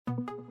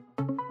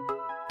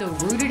The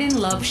Rooted in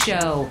Love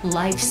Show.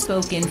 Life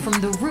spoken from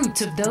the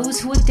roots of those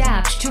who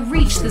adapt to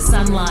reach the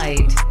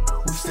sunlight.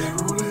 We stay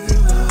rooted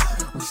in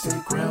love. We stay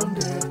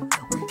grounded.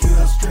 We get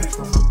our strength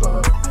from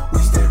above. We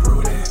stay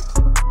rooted.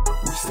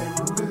 We stay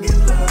rooted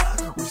in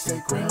love. We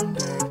stay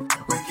grounded.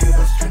 We get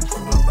our strength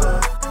from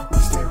above. We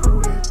stay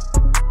rooted.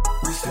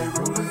 We stay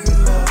rooted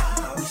in love.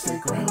 We stay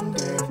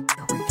grounded.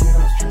 We get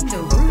our strength The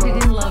from above. Rooted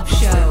in Love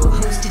Show,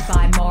 hosted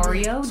by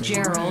Mario,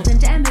 Gerald,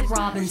 and Emmett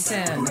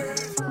Robinson.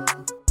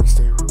 We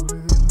stay rooted in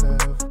love.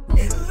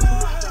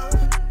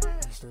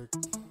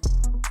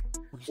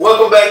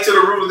 Welcome back to the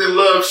Rooted in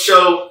Love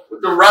Show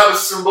with the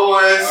Robinson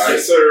boys.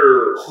 Yes,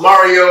 sir.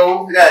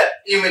 Mario, we got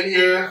Emmett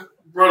here,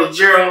 brother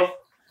Gerald.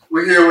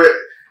 We're here with,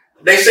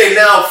 they say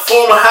now,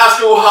 former high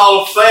school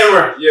Hall of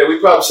Famer. Yeah, we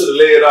probably should have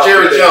laid off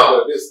Jerry with that,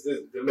 Jones.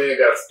 but the man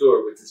got a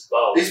story with his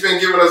ball. He's been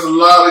giving us a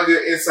lot of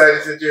good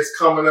insights into just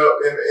coming up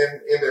in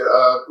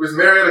the, was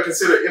Marietta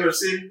considered inner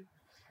city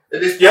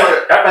at this point?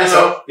 Yeah, I think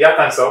so. Yeah, I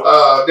think so.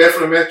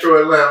 Definitely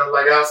Metro Atlanta,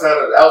 like outside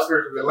of the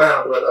outskirts of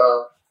Atlanta, but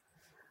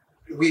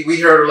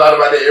we heard a lot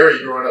about that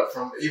area growing up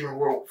from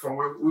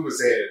where we was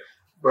at.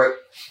 But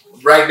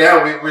right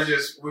now we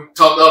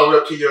talked all the way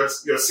up to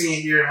your senior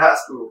year in high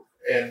school,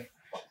 and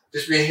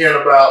just been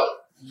hearing about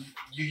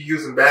you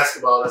using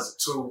basketball as a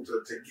tool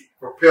to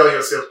propel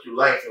yourself through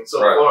life. And so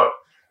far,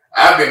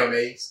 I've been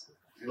amazed.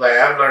 Like,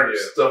 I've learned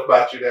stuff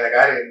about you that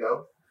I didn't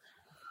know.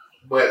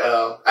 But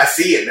I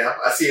see it now.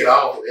 I see it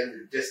all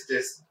in just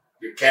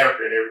your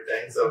character and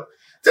everything. So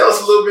tell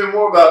us a little bit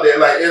more about that.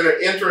 Like,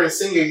 entering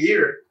senior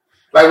year,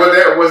 like,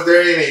 was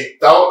there any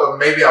thought of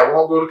maybe I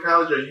won't go to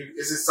college, or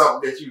is it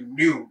something that you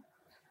knew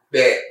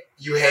that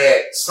you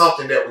had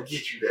something that would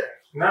get you there?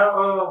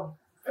 No,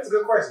 that's a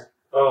good question.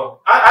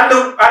 I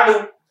knew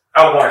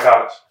I was going to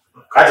college.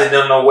 I just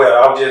didn't know where.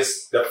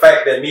 The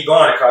fact that me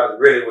going to college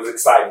really was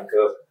exciting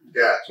because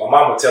my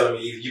mom was telling me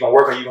either you're going to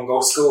work or you're going to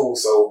go to school.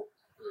 So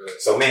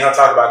me and her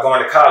talked about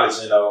going to college.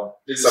 And,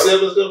 Did your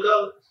siblings go to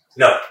college?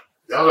 No.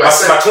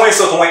 My twin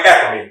sister went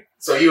after me.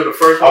 So you were the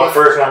first I one? was the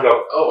first one to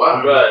go. Oh,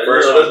 wow. Right.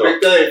 First That's a one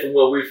big thing from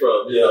where we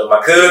from. Yeah, my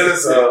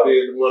cousins.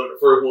 being one of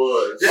the first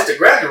ones. Just to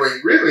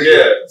graduate, really?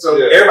 Yeah. So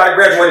Everybody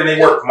graduated and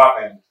they worked for my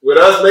family. With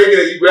us making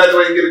it, you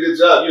graduate and get a good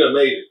job, you done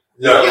made it.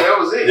 yeah, that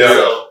was it. Yeah.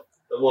 So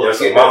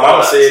My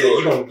mama said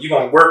that you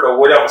gonna work or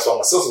whatever. So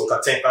my sister was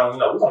content on,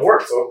 we're gonna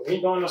work. So we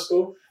ain't going to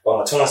school. But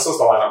my twin sister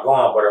wound up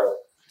going. But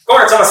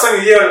going into my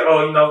senior year,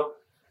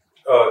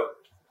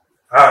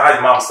 how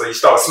your mama say, you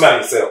start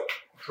smelling yourself.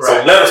 Right.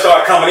 So letters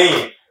started coming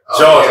in.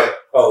 Georgia.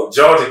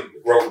 Georgia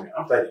wrote me.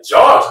 I'm thinking,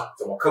 Georgia?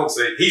 So my coach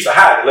said, he used to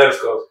hide the letters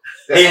because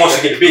he wants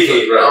you to get the big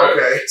head. Right.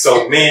 Okay.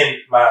 So me and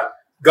my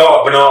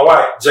guard, Bernard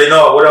White, J.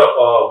 Nard, what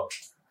up?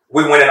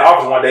 We went in the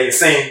office one day and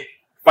seen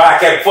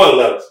 5 cabinets full of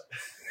letters.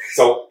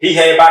 So he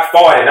had about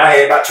 40 and I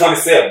had about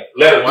 27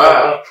 letters.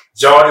 Wow.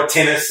 Georgia,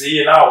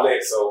 Tennessee, and all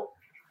that. So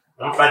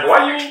I'm thinking,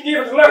 why you ain't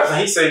give us the letters? And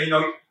he said,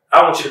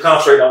 I want you to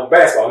concentrate on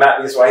basketball,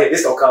 not this right here.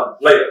 This gonna come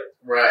later.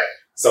 Right.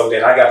 So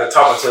then I got to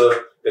talking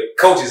to the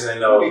coaches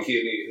and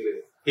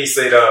he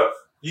said,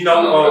 you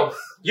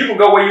can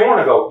go where you want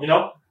to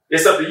go.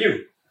 It's up to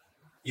you.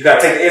 You got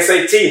to take the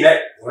SAT. And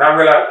that, when I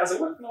realized, I said,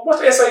 what's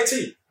the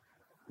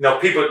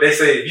SAT? People, they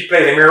say, if you play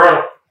in the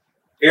Marietta,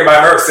 everybody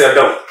in America sell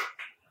dope.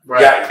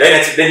 Right. Yeah,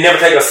 they never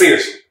take us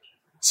seriously.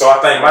 So I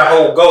think my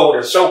whole goal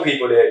is to show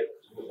people that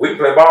we can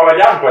play ball like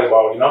y'all can play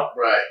ball,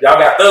 Right. Y'all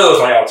got thugs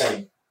on y'all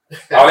team.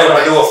 All they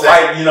want to do is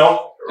fight,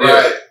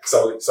 Right.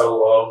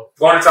 So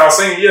going into our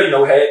senior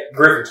year, we had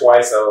Griffin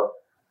twice.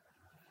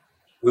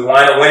 We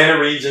wound up winning the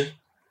region.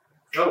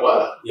 Oh,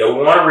 wow. Yeah,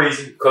 we won the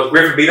region because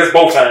Griffin beat us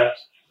both times.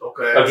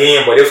 Okay.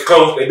 Again, but it was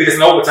close. They beat us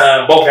in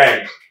overtime both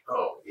games.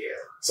 Oh, yeah.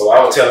 So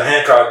I was telling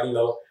Hancock,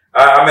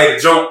 I made a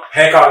joke.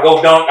 Hancock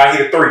go dunk, I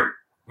hit a 3.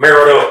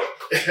 Mirrored up.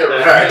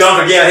 Right. You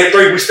dunk again, I hit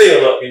 3, we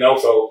still up,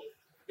 So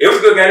it was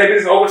a good game. They beat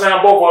us in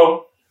overtime, both of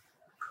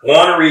them.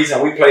 Won the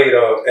region. We played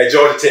at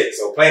Georgia Tech.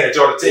 So playing at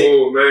Georgia Tech.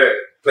 Oh, man.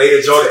 Played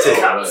at Georgia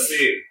Tech.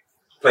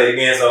 Played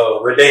against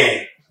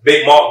Redan.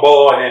 Big Mark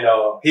Boyd, and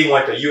he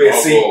went to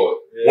USC.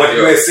 Went to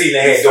USC, and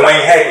they had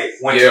Dwayne Hackett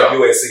went to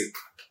USC.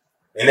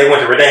 And they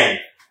went to Redan.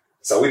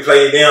 So we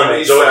played them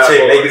at Georgia Tech.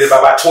 They beat us by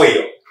about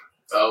 12.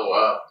 Oh,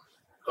 wow.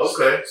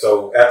 Okay.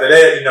 So after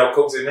that,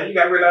 coach said, man, you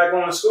got to realize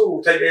going to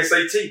school, take the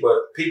SAT.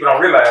 But people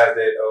don't realize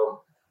that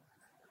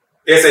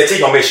SAT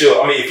going to make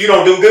sure. I mean, if you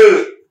don't do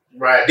good,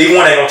 Right. D1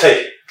 ain't going to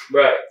take it.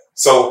 Right.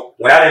 So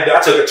when I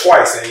took it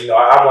twice, and,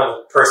 I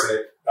wasn't a person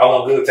that I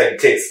wasn't good at taking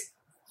tests.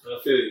 I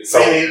feel you.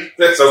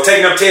 So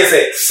taking them tests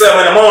at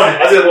 7 in the morning.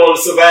 I just wanted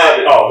to survive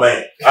it. Oh,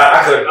 man.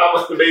 I couldn't. I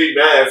must have made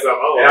 9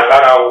 something. And I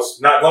thought I was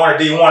not going to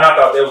D1. I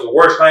thought that was the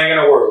worst thing in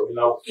the world,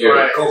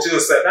 Right. Coach Hill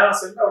sat down and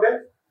said, no,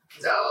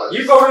 No,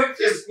 you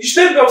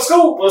still go to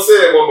school. Well,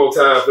 say it one more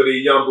time for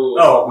these young bulls.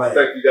 Oh, man. I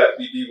think you got to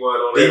be D1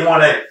 on that.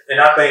 D1 ain't.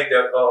 And I think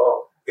that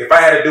if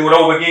I had to do it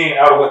over again,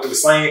 I would have went through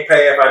the same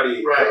path I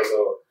did. Right.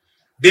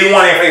 D1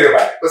 ain't for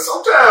everybody. But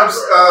sometimes,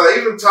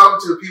 even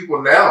talking to the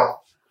people now,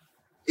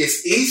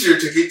 it's easier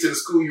to get to the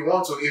school you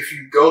want to if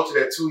you go to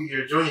that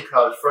 2-year junior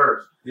college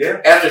first.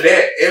 Yeah. After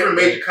that, every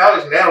major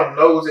college now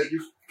knows that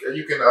you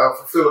you can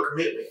fulfill a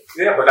commitment.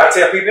 Yeah, but I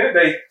tell people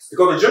today to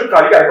go to junior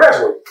college, you got to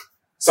graduate.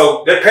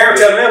 So their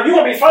parents tell them, you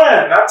gonna be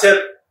fine. And I tell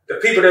the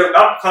people that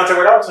I'm contact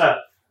with all the time,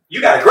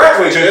 you got to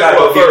graduate junior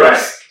college to be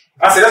right.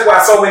 I said that's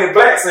why so many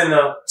blacks in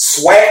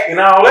SWAC and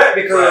all that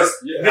because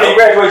you didn't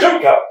graduate junior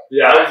college.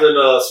 Yeah, I was in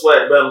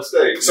SWAC Bama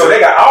State. So they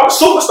got all the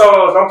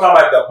superstars. I'm talking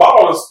about the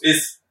ballers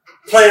is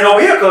playing over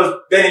here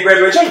because they didn't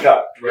graduate junior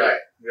college. Right.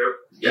 Yep.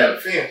 You got to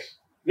finish.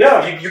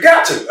 Yeah, you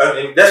got to.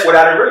 And that's what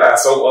I didn't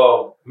realize.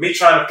 So me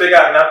trying to figure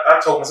out, and I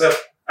told myself,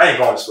 I ain't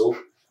going to school.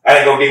 I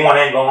ain't going to D1,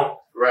 I ain't going.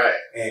 Right.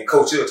 And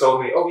Coach Hill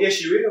told me, oh,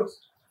 yes, you is.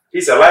 He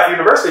said, Life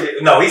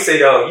University. No, he said,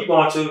 you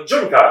going to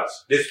junior college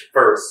this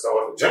first.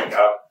 So junior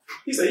college.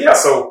 He said, yeah.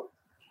 So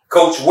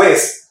Coach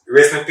West,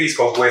 rest in peace,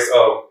 Coach West,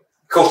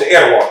 coached at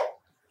Edgewater.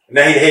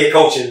 Now he the head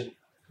coach in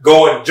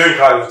Gordon Junior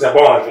College in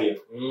Barnesville.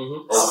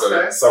 Mm-hmm.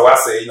 Okay. So I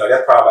said,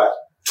 that's probably about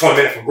 20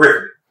 minutes from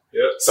Griffin.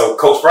 Yep. So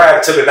Coach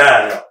Friday took it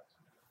down there.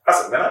 I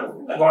said, man,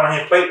 I'm not going out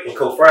here and play. And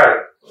Coach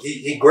Friday,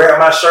 he grabbed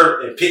my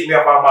shirt and picked me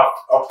up out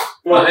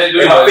my feet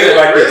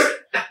like this.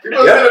 You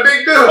must have been a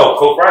big dude. Oh,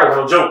 Coach Friday was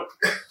no joke.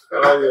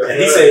 And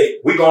he said,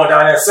 we going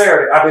down there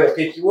Saturday. I better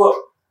pick you up.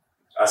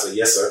 I said,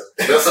 yes, sir.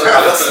 I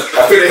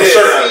picked the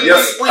shirt.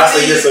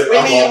 Yes, sir.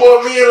 We need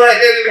more men like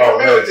that in the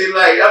community.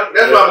 Man.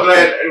 That's why I'm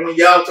glad when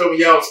y'all told me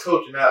y'all was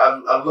coaching.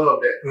 I love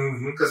that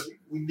because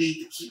we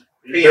need to keep.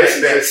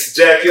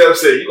 Jack up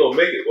said, you gonna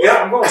make it. Boy.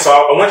 Yeah, I'm going. So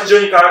I went to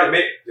junior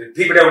college. The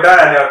people that were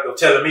dying there were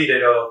telling me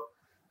that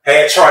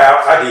had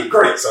tryouts. I did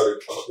great. So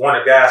one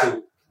of the guys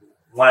who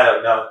wound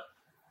up now,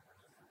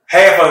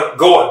 half of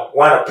Gordon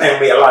wound up playing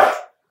with me at Life.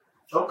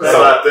 Okay. So,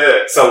 about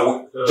that.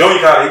 So junior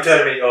college, he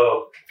telling me,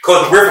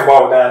 Cousin Griffin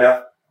ball was down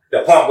there. The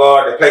point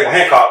guard that played with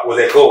Hancock was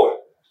at Gordon.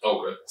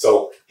 Okay.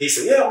 So he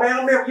said, yeah, man, I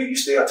remember you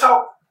still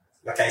talk.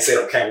 I can't say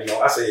it on camera,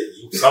 I said,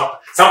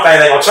 some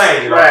things ain't gonna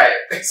change, Right.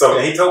 So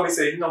then he told me, he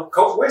said,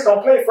 Coach West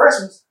don't play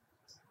freshmen.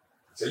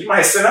 So you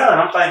might sit down.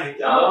 I'm thinking,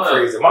 y'all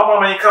crazy. My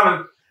mom ain't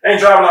coming, ain't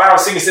driving no hour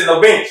to see me sitting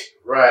on the bench.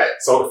 Right.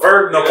 So the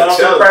first, going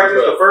to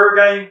practice, the first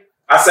game,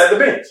 I sat the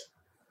bench.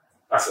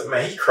 I said,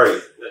 man, he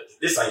crazy.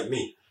 This ain't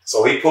me.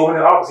 So he pulled me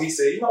in the office. He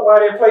said, you know why I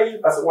didn't play you?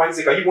 I said, why? He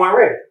said, because you weren't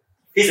ready.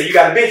 He said, you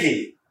got a big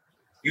head.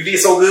 You did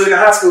so good in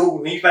high school,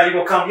 and you think you're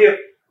going to come here,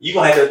 you're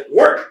going to have to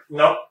work,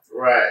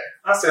 Right.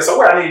 I said, so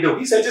what I need to do?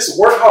 He said, just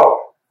work hard.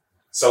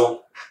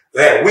 So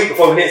they had a week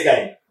before the next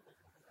game.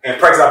 In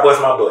practice, I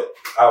bust my butt.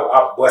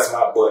 I bust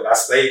my butt. I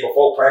stayed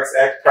before practice,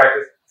 after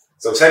practice.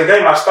 So the same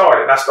game I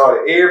started. And I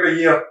started every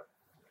year,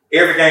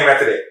 every game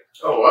after that.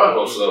 Oh, wow.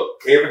 What's up?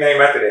 Every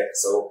game after that.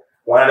 So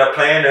wound up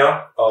playing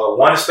them.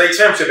 Won the state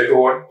championship at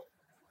Gordon.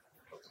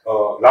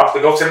 Lost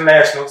to go to the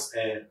Nationals.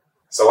 And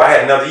so I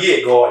had another year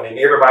at Gordon. And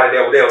everybody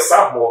that was there was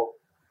sophomore.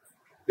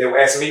 They were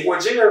asking me,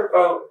 well, Junior,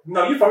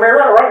 you from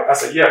Marietta, right? I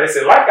said, yeah. They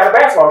said, Life got a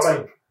basketball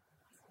team.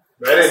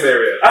 That ain't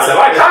Marietta. I said,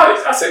 Life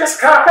college? I said,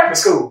 that's a chiropractic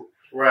school.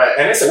 Right.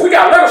 And they said, we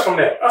got letters from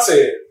them. I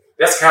said,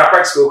 that's a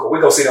chiropractic school because we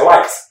go see the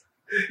lights.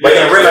 But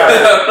then realized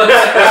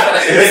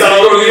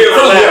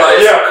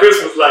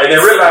Christmas lights. And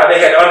then realized they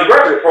had an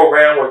undergraduate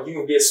program where you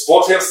can get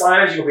sports health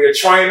science, you can be a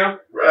trainer.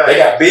 Right. They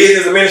got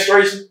business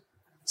administration.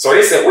 So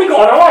they said, we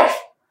going to Life.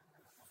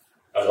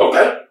 I said,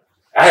 okay.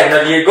 I had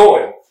another year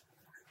going.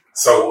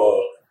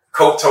 So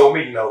Coach told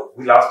me,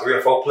 we lost 3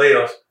 or 4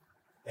 players,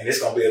 and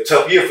it's going to be a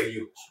tough year for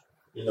you.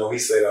 He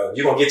said,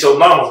 you're going to get your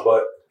numbers,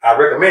 but I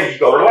recommend you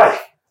go to Life.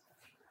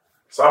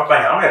 So I'm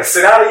thinking, I'm going to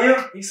sit out a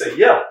year? He said,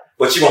 yeah,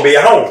 but you're going to be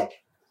at home.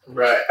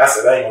 Right. I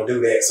said, I ain't going to do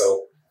that.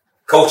 So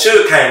Coach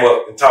Hood came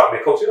up and talked to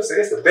me. Coach Hood said,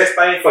 it's the best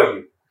thing for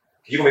you.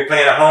 You're going to be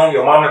playing at home.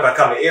 Your mom is going to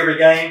come to every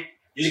game.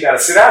 You just got to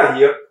sit out a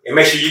year and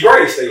make sure your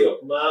grades stay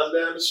up. Miles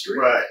down the street.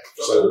 Right.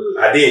 So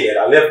I did that.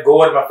 I left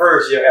Gordon my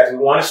first year after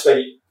we won the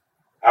state.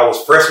 I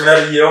was freshman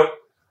of the year,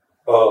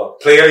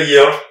 player of the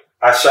year.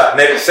 I shot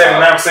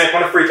 79%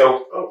 from the free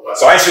throw. Oh, wow.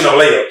 So I ain't shooting no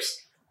layups.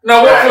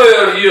 Now, what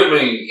player of the year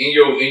mean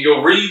in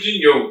your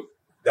region?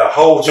 The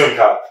whole junior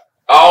college.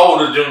 All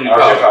the junior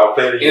college.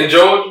 Player of the year. In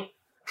Georgia?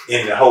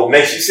 In the whole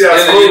nation. You see how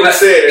smooth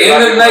said it.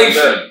 In the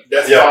nation.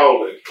 That's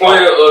falling.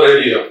 Player of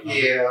the year.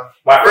 Yeah.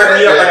 My freshman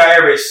year, I think I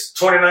averaged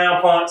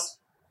 29 points.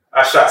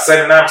 I shot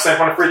 79%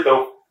 from the free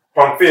throw,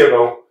 from the field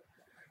goal.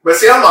 But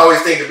see, I'm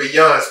always thinking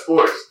beyond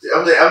sports.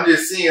 I'm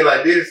just seeing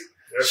like this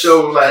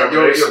shows like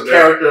your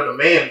character of the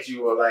man that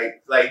you are.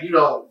 Like you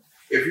don't.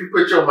 If you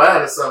put your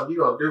mind to something, you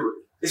gonna do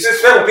it. It's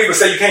just fair when people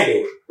say you can't do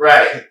it.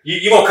 Right.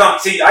 You gonna come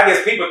see. I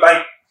guess people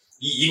think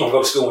you gonna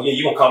go to school and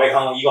you gonna come back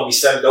home. You gonna be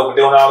selling dope and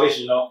doing all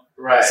this.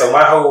 Right. So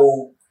my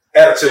whole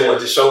attitude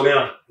was to show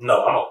them,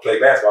 no, I'm gonna play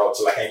basketball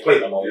until I can't play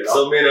no more.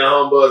 So many of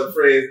our homeboys and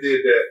friends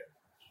did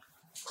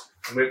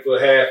that. Went for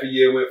half a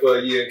year, went for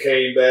a year, and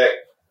came back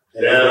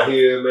down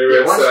here in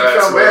the once you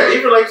come back,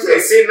 even like you said,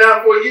 sitting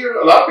out for a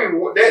year, a lot of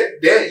people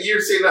that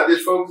year sitting out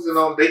just focusing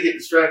on, they get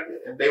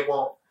distracted and they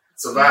won't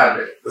survive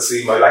it. But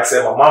see, like I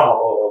said, my mama,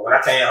 when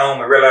I came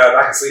home and realized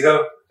I can see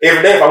her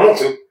every day if I want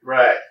to.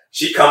 Right.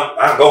 She come,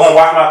 I go home,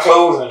 wash my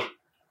clothes, and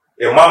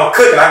if mama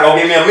cooking, I go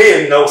get me a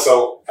meal,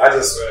 so I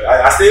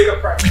still can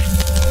practice.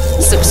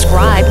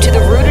 Subscribe to the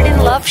Rooted in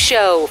Love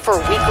Show for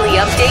weekly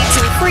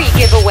updates and free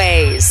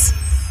giveaways.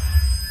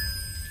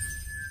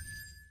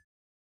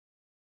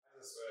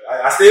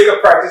 I still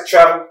could practice,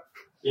 travel,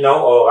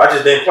 I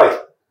just didn't play.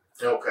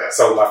 Okay.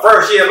 So my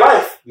first year of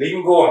life,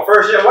 leaving go, my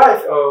first year of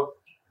life,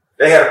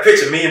 they had a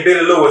picture, me and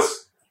Billy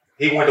Lewis,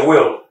 he went to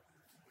Will.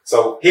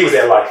 So he was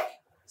at life.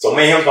 So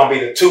me and him was going to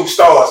be the two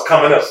stars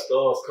coming up.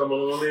 Stars coming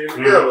on in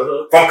Mm-hmm. together,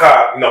 huh?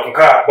 From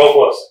Cobb, both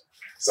of us.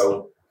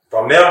 So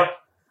from there,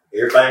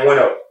 everything went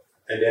up.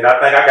 And then I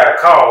think I got a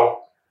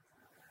call.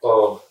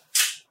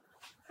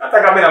 I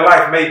think I've been in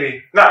life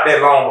maybe not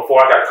that long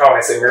before I got a call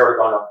and said Mary's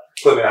going to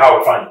put me in the Hall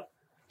of Fame.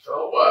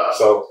 Oh, wow.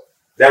 So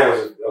that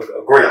was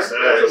a great. That's a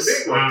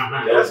big one.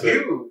 Mm-hmm. That's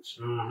huge.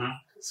 Mm-hmm.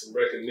 Some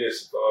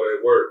recognition for all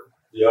that work.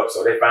 Yep.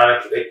 So they finally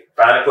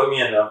put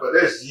me in there. But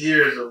there's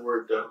years of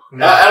work, though.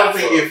 Mm-hmm. I don't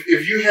think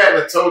if you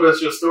hadn't told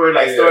us your story,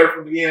 started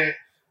from the beginning,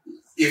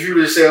 if you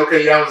would just say,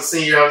 okay, I was a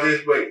senior, I was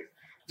this, but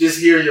just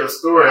hearing your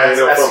story, I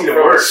see the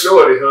work.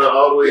 Shorty, huh?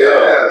 All the way up.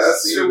 Yeah, I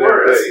see the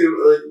work. I see a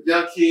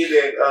young kid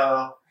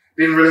that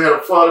didn't really have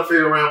a father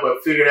figure around,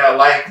 but figured out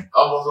life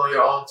almost on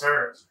your own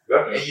terms.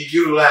 Definitely. And you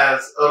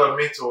utilize other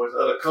mentors,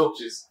 other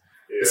coaches,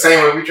 the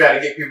same way we try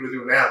to get people to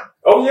do now.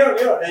 Oh yeah,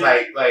 yeah. And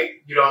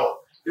Like you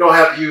don't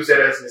have to use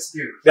that as an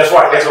excuse. that's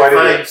right. That's right.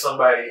 Find you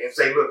somebody and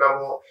say, look,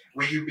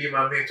 will you be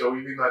my mentor? Will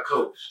you be my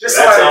coach? Just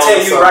somebody to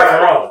tell you right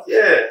from wrong.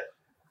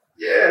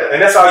 Yeah.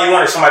 And that's all you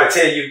want is somebody to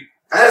tell you.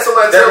 I had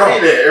somebody tell wrong.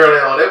 me that early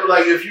on. They were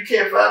like, if you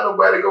can't find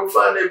nobody, go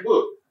find that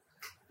book.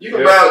 You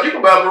can buy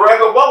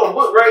Barack Obama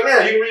book right now.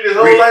 You can read his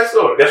whole life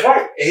story. That's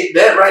right. And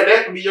that right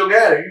there can be your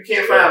guide. You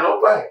can't find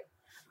nobody.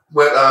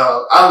 But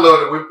I love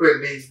that we're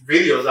putting these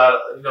videos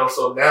out,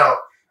 so now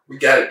we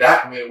got it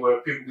documented where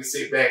people can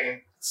sit back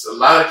and a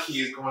lot of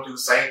kids going through the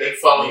same, they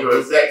follow your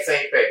exact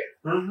same path.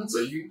 Mm-hmm. So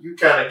you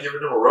kind of giving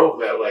them a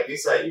roadmap, like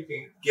this how you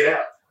can get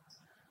out.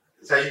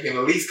 This how you can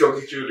at least go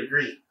get you a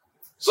degree.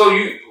 So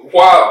you,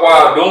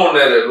 while doing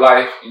that at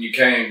life, and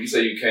you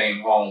say you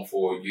came home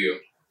for a year,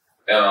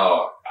 and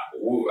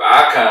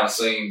I kind of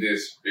seen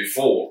this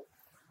before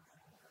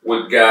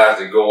with guys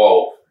that go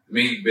off.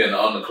 Me being an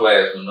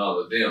underclassman, none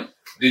of them.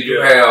 Did you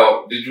have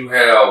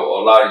a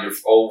lot of your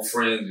old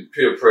friends and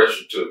peer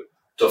pressure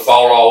to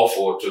fall off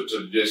or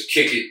to just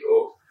kick it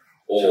or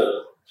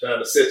trying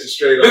to set you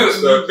straight on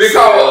stuff?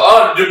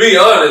 Because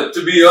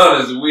to be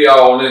honest, we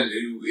all in.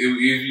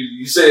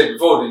 You said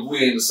before that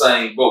we in the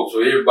same boat, so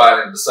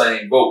everybody in the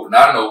same boat. And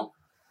I know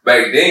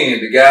back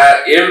then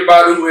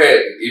everybody who had,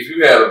 if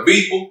you had a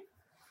Beeple,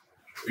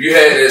 if you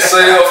had that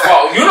cell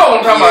phone, you know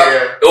what I'm talking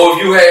about. Or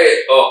if you had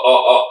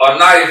a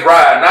nice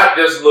ride, not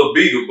just a little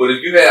Beetle, but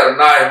if you had a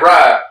nice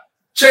ride,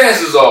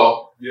 chances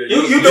are you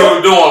were doing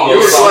a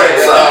little something.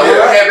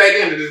 I had back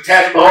then the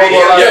detachable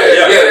radio.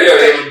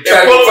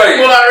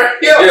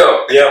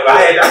 Yeah. I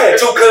had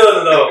two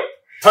cousins,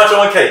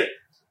 Puncho and Kate.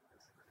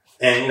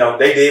 And,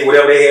 they did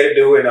whatever they had to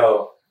do. And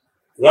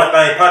one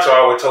thing Puncho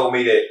always told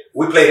me that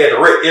we played at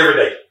the Rick every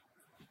day.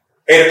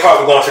 8 o'clock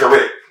we going to the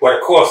Rick. But,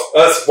 of course,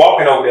 us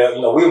walking over there,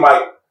 we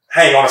might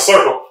hang on a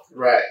circle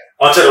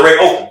until the Rick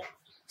open.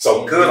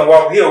 So cousin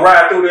he'll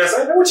ride through there and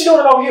say, man, what you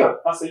doing over here?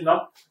 I said,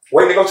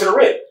 waiting to go to the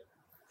Rick.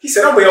 He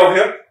said, I'm way over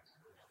here.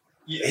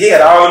 He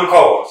had all them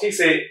cars. He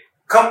said,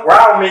 come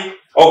ride with me.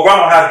 Oh,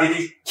 grandma has to get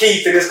these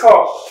keys to this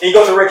car. And you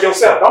go to the Rick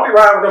yourself. Don't be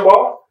riding with them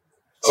boys.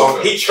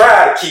 So he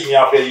tried to keep me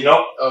out there,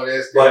 Oh,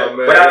 that's but,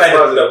 good. but I think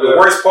the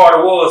worst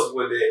part was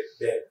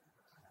that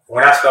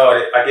when I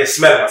started, I get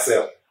smelling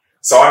myself.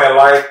 So I'm in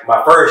life,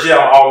 my first year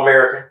I'm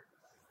All-American,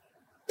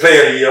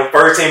 player of the year,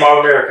 first team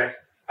All-American.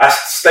 I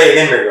stayed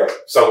in there.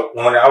 So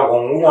when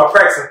we went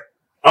practicing,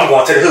 I'm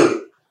going to the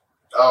hood.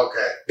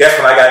 Okay. That's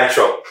when I got in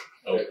trouble.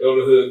 Go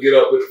to the hood, get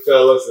up with the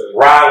fellas. And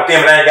ride with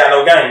them and I ain't got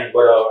no game.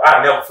 But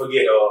I'll never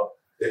forget,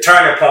 the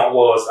turning point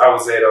was I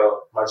was at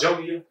my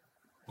junior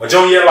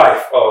year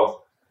life,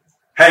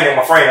 hanging with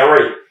my friend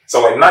Ray.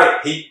 So at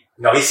night, he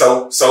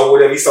sold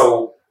whatever he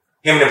sold.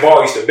 Him and the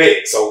boy used to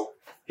bet. So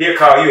he'll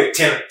call you at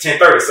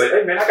 10:30. Say,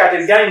 hey man, I got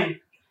this game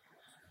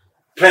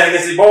playing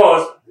against these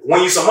boys.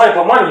 Win you some money,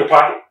 put money in your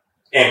pocket.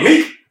 And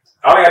me,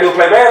 all I gotta do is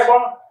play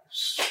basketball.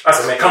 I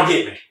said, man, come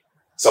get me.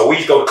 So we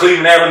used to go to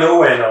Cleveland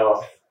Avenue and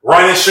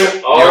run and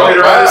shoot. Y'all run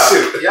and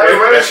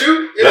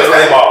shoot? Just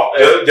play ball.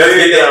 Just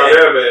get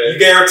that. Man. You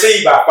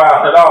guaranteed by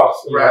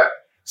 $500. Right.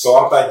 So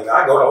I'm thinking,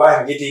 I go to life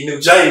and get these new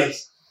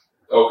J's.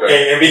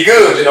 Okay. And be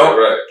good,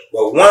 Right.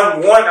 But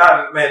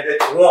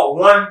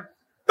one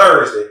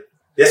Thursday,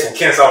 that's when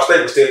Kennesaw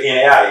State was still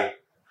NAIA.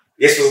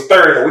 This was a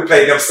Thursday. We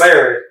played them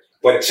Saturday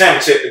for the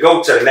championship to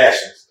go to the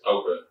Nationals.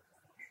 Okay.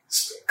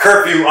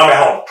 Curfew, I'm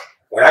at home.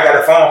 When I got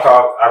a phone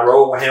call, I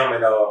rode with him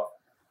and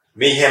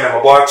me, him, and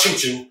my boy Choo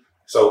Choo.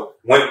 So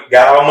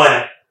got our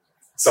money.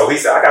 So he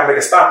said, I gotta make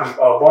a stop and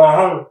going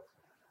home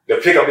to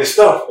pick up this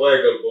stuff. Why you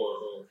gotta go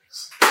home?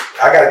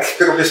 I gotta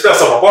pick up this stuff.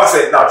 So my boy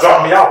said, no,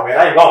 drop me off, man.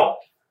 I ain't going.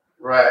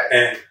 Right.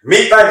 And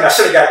me thinking I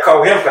should have got to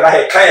call him because I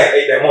had class at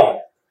 8 that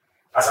morning.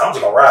 I said, I'm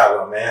just gonna ride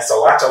with him, man.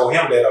 So I told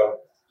him that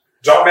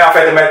drop me off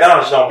at the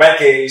McDonald's.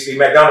 Bankhead used to be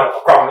McDonald's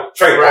across the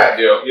trailer. Right.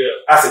 Yeah.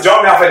 I said,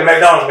 drop me off at the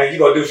McDonald's, man. You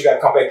gonna do what you gotta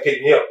come back and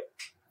pick me up.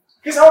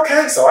 He said,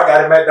 okay. So I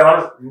got at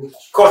McDonald's.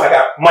 Of course, I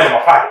got money in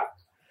my pocket.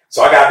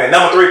 So I got that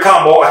number 3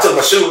 combo. I took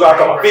my shoes off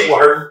because my feet were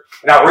hurting.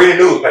 And I read the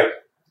newspaper.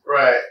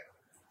 Right.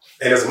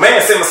 And there's a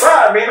man sitting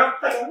beside me, and I'm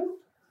thinking,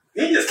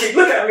 he just keep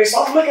looking at me.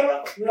 So I'm looking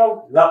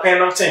up, not paying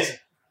no attention.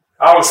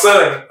 All of a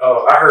sudden,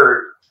 I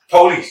heard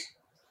police.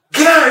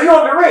 Get out, you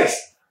under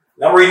arrest.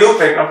 And I'm reading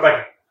newspaper, and I'm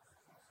thinking,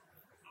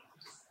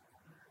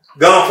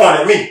 gun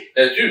pointed at me.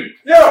 At you?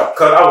 Yeah,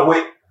 because I was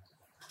with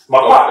my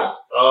partner.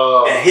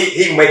 And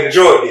he making a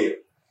drug deal.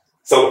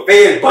 So the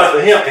feds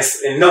busted him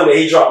and know that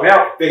he dropped me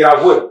out. Figured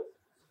I would.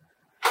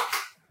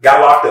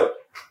 Got locked up.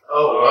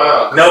 Oh,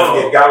 wow. Never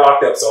forget, got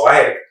locked up. So I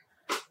had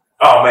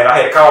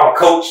to call my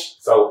coach.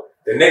 So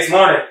the next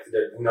morning,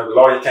 the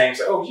lawyer came and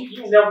said, oh,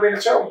 you never been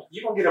in trouble.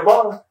 You gonna get a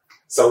bond.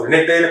 So the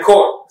next day in the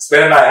court, I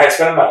had to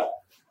spend the night.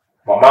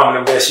 My mom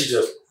in there, she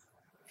just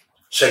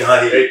shaking her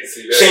head.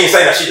 She ain't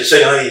saying that, she just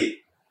shaking her head.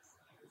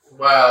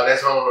 Wow,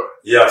 that's hard.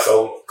 Yeah,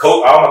 so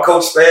all my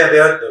coach staff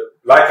there, the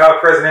Light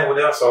College president was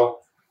there, so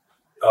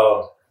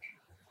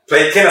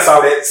played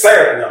Kennesaw that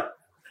Saturday now.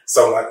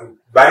 So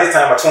by this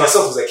time, my twin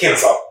sister was at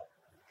Kennesaw.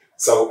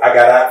 So I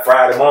got out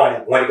Friday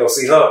morning, went to go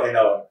see her,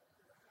 and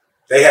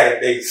they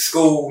had a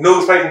school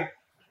newspaper.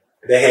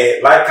 They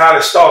had Light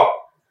College Star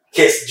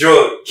gets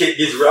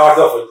locked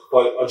up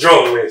for a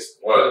drug arrest.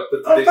 What?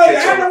 I'm thinking,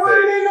 how the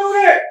world they know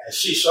that? And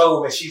she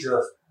showed me, she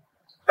just,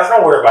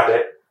 don't worry about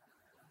that.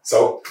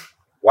 So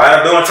while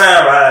I'm doing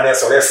time behind that,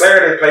 so that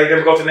Saturday played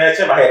them go to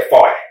national, I had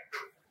 40.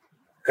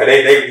 Cause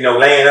they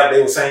laying up,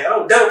 they were saying,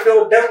 oh, dope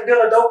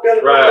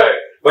dealer. Right.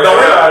 But don't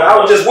realize I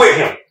was just with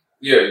him.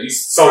 Yeah.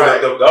 So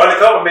the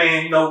undercover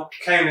man,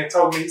 came and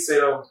told me, he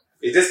said,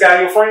 is this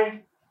guy your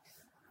friend?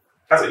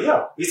 I said,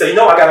 yeah. He said, I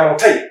got him on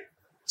tape.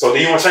 So do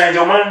you want to change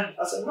your mind?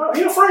 I said, no,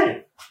 he's a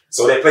friend.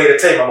 So they played the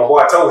tape, and my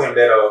boy told him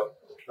that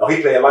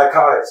he played at Light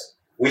College.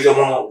 We just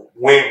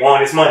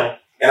won his money,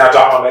 and I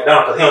dropped him at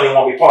McDonald's because he don't even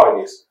want to be part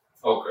of this.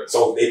 Okay.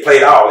 So they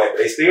played all that, but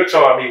they still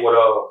charged me with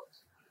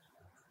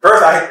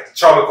first I had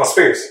charged with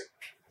conspiracy.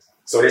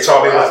 So they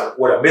charged me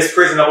with a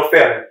misprision of a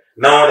felon,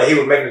 knowing that he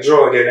was making a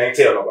drug deal and they ain't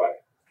tell nobody.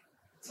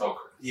 Okay.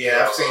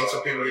 Yeah, I've seen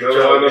some people get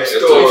charged.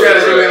 So you tried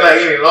to do it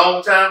any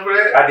long time for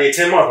that? I did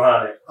 10 months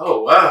behind it.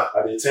 Oh, wow.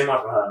 I did 10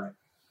 months behind it.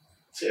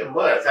 10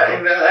 months? I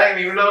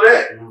didn't even know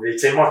that. I did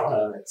 10 months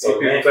behind it. So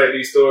people think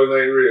these stories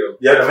ain't real.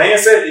 Yeah, the man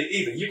said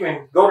either you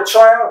can go to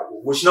trial,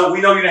 which we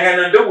know you didn't have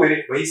nothing to do with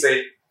it, but he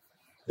said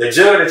the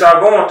judge that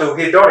y'all going through,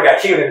 his daughter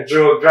got killed in a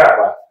drug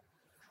drive-by.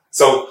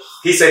 So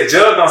he said the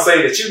judge gonna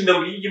say that you've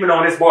been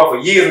on this boy for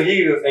years and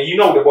years, and you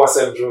know the boy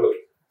selling drugs.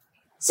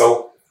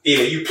 So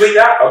either you plead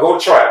out or go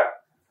to trial.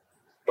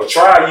 But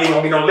trial, you ain't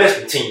gonna be no less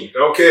than 10.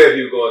 Don't care if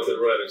you going to the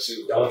running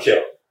shoot. Don't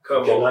care.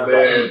 Come on,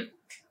 man.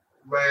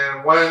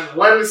 Man,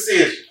 one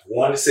decision.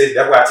 One decision.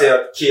 That's why I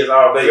tell kids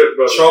all day,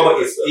 trouble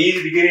is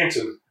easy to get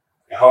into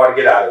and hard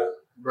to get out of.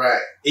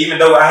 Right. Even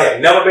though I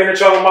have never been in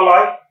trouble in my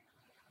life,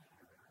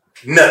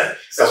 nothing.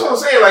 That's what I'm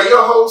saying. Like,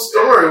 your whole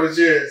story was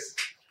just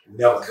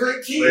never.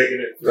 Good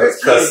kid.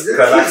 Because like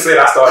I said,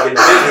 I started getting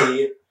this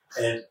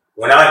head, and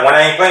when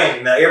I ain't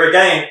playing, now every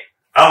game,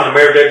 I'm in the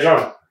Meredith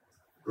Journal.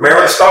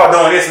 Meredith started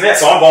doing this and that,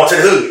 so I'm going to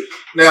the hood.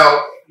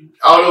 Now,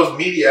 all those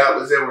media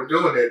outlets that were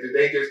doing that, did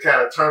they just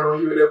kind of turn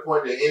on you at that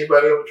point? Did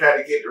anybody ever try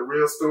to get the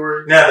real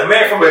story? Now, the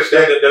man from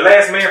the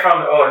last man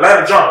from the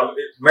Atlanta Journal,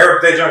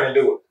 Meredith Journal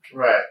didn't do it.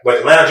 Right. But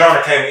Atlanta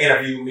Journal came and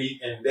interviewed me,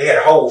 and they had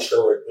a whole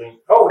story.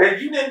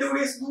 And, you didn't do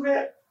this, do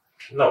that?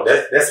 No,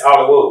 that's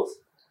all it was.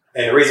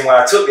 And the reason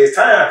why I took this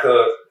time,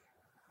 because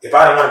if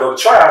I didn't want to go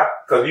to trial,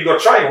 because if you go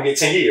to trial, you're going to get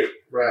 10 years.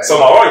 Right. So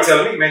my lawyer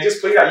telling me, man, just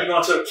plead out. You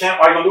going to the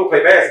camp, all you going to do is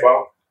play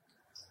basketball.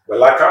 But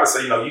like Carter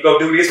said, you go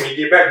do this, when you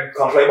get back, you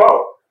come play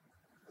ball.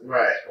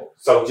 Right.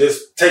 So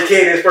just take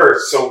care of this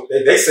first. So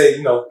they say,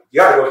 you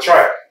got to go to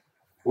trial.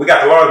 We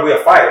got the lawyers,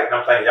 we'll fight it. And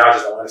I'm thinking, y'all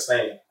just don't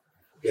understand.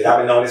 That I've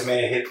been knowing this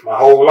man hit my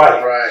whole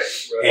life. Right.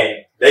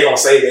 And they going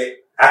to say that,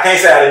 I can't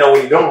say I didn't know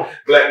what he's doing.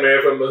 Black man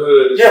from the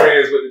hood is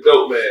friends with the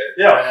dope man.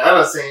 Yeah. Man, I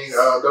done seen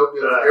dope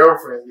dealers'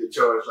 girlfriends get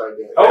charged like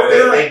that.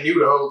 Oh, they knew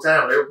the whole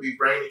time. They would be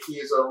bringing the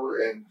kids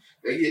over and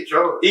they get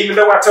charged. Even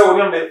though I told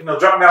them that,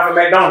 drop me off at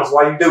McDonald's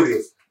while you do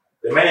this.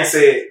 The man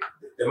said,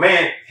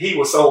 he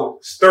was so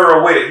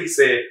thorough with it. He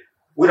said,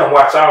 we done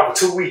watch out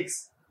for 2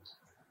 weeks.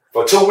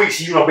 For 2 weeks,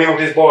 you done been with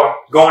this boy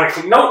going to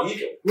Cleveland.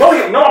 No,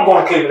 I'm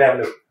going to Cleveland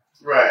Avenue.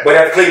 Right. But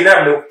at Cleveland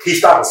Avenue, he's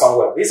stopping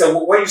somewhere. He said,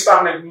 well, where you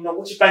stopping at?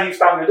 What you think he's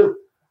stopping to do?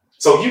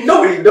 So you know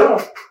what he's doing.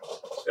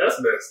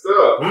 That's messed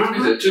up. Mm-hmm.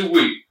 He said 2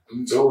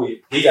 weeks. 2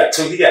 weeks. He got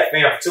fam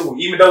for 2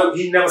 weeks. Even though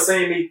he never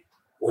seen me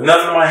with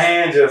nothing in my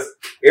hand, just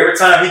every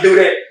time he do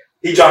that,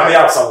 he drop me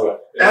out somewhere.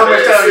 And how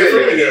much time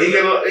did he get? He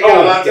got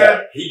a lot of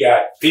time? He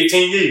got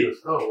 15 years.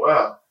 Oh,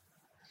 wow.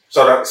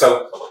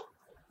 So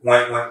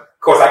when of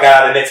course I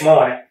got out the next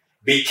morning,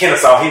 beat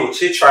Kennesaw,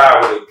 his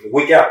trial was the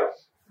week after.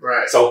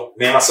 Right. So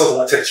me and my sister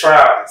went to the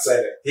trial and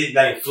said his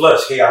name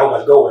Flush, he got a whole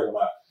bunch of gold in him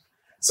out.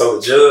 So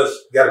the judge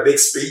got a big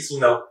speech,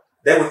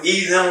 that was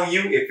easy on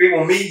you. If it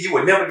were me, you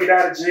would never get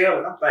out of jail.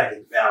 And I'm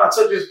thinking, man, I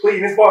took this plea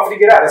and this boy for to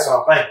get out. That's what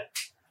I'm thinking.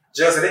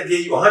 Judge said they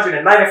give you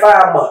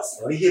 195 months.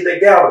 When he hit that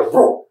gavel, it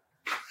broke.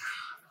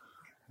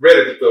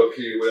 ready to throw a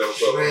kid whatever.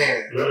 So.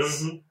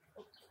 Man,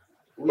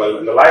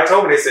 But the light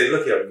told me, they say,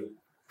 look here,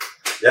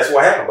 that's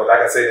what happened. But like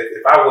I said,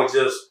 if I would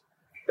just,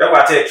 that's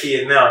why I tell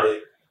kids now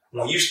that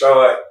when you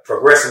start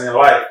progressing in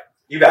life,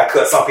 you got to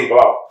cut some people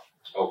off.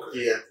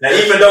 Okay. Yeah. Now,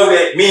 even though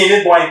that me and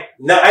this boy, I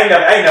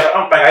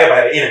don't think I ever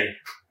had an enemy.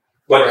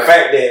 But the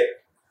fact that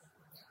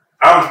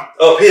I'm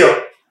up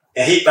here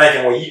and he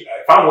thinking, well,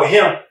 if I'm with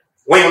him,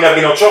 we ain't gonna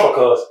never get no trouble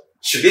because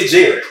should this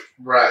Jerry.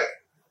 Right.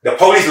 The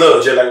police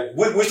love Jerry. Like,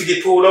 we used to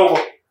get pulled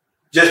over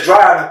just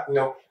driving, you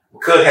know. My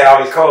cousin had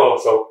all these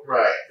cars, so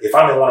if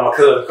I'm in one of my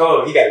cousin's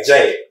cars, he got a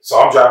Jag. So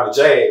I'm driving the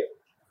Jag,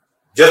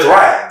 just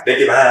riding. They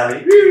get behind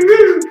me.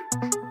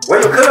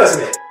 Where your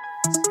cousin at?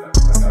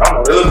 I don't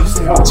know. They look and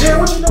say, oh, Jerry,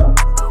 what you doing?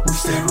 We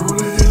stay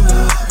rooted in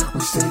love. We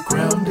stay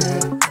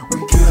grounded. We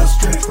get our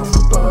strength from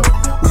above.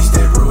 We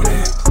stay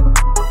rooted.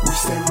 We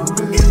stay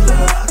rooted in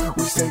love.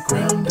 We stay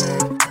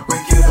grounded. We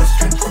get our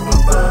strength from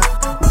above.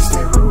 We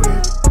stay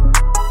rooted.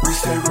 We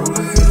stay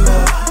rooted in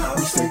love.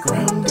 We stay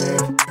grounded.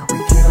 We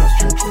get our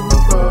strength from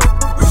above.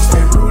 We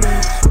stay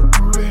rooted.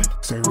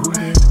 Stay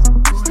rooted.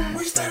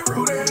 We stay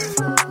rooted.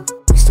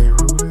 We stay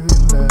rooted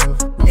in love.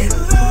 In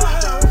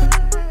love.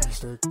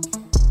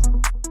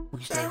 We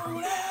stay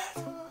rooted.